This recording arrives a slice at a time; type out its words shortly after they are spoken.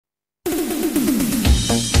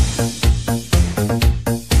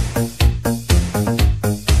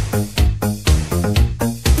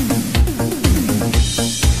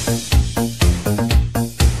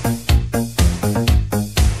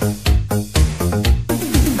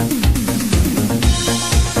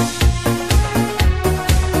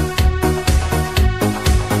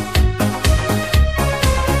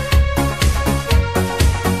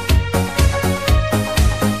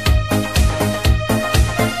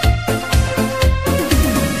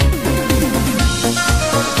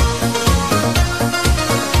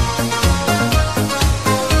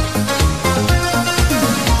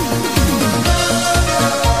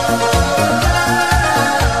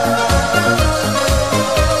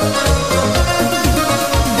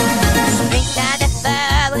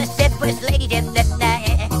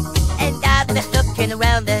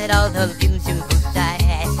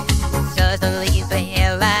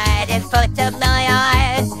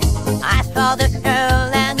saw this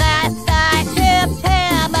girl and I thought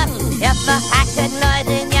September. If I acted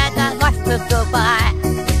noisy as I watched her go by,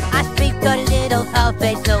 I speak a little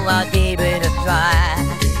half-face, so I gave it a try.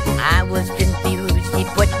 I was confused, she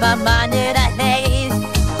put my mind in a haze.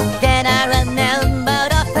 Then I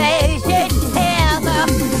remembered her face, she'd never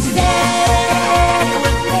stay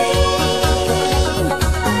with me.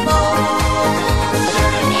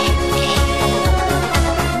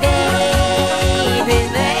 Baby,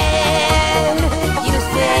 then you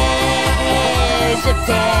said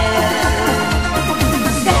September.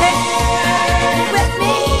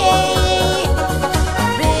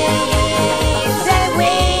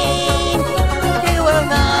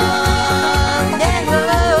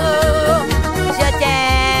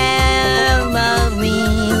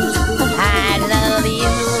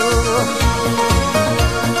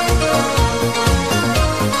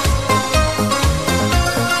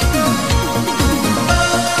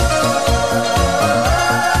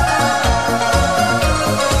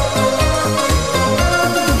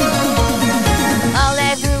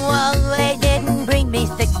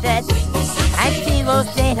 And she won't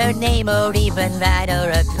say her name or even write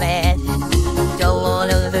her a class. Don't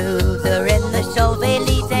wanna lose her in the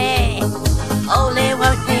Champs-Élysées. Only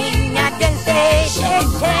one thing I can say,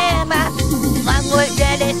 September. One word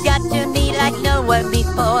that has got to me like no one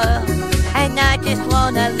before. And I just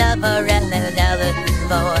wanna love her and love her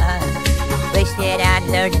more. Wish that I'd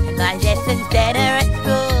learned my lessons better at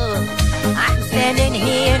school. I'm standing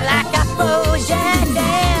here like a fool, September.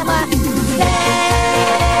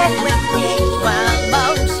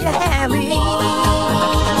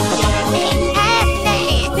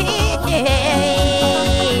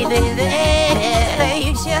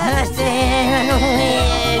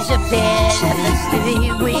 Stay with me,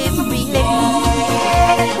 please stay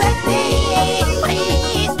with me,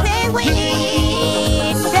 stay with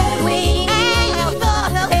me.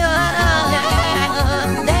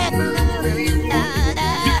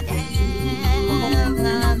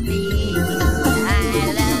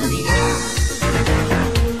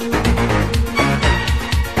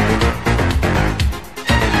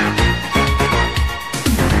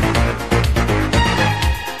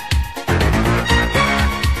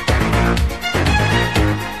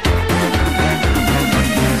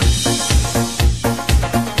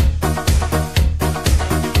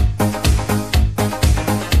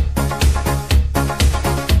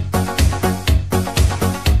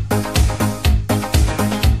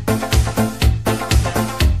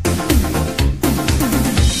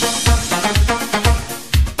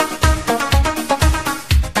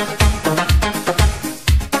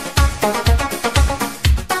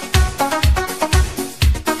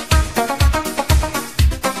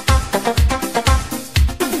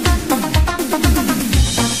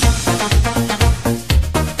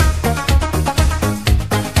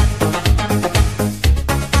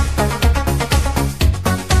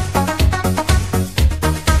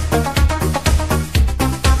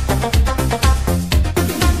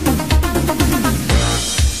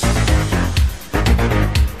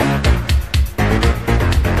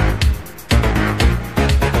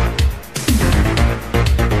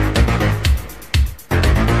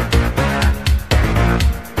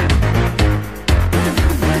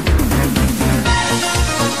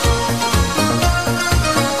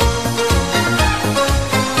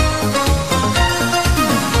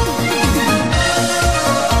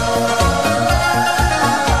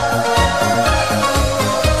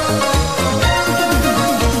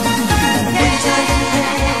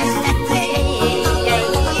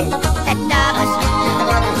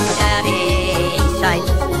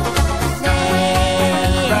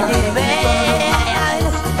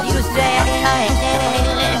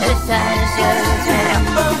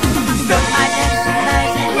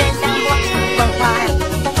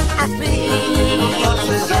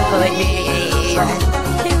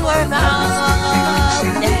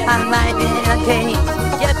 I might be okay,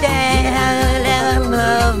 just a little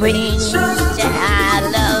moving.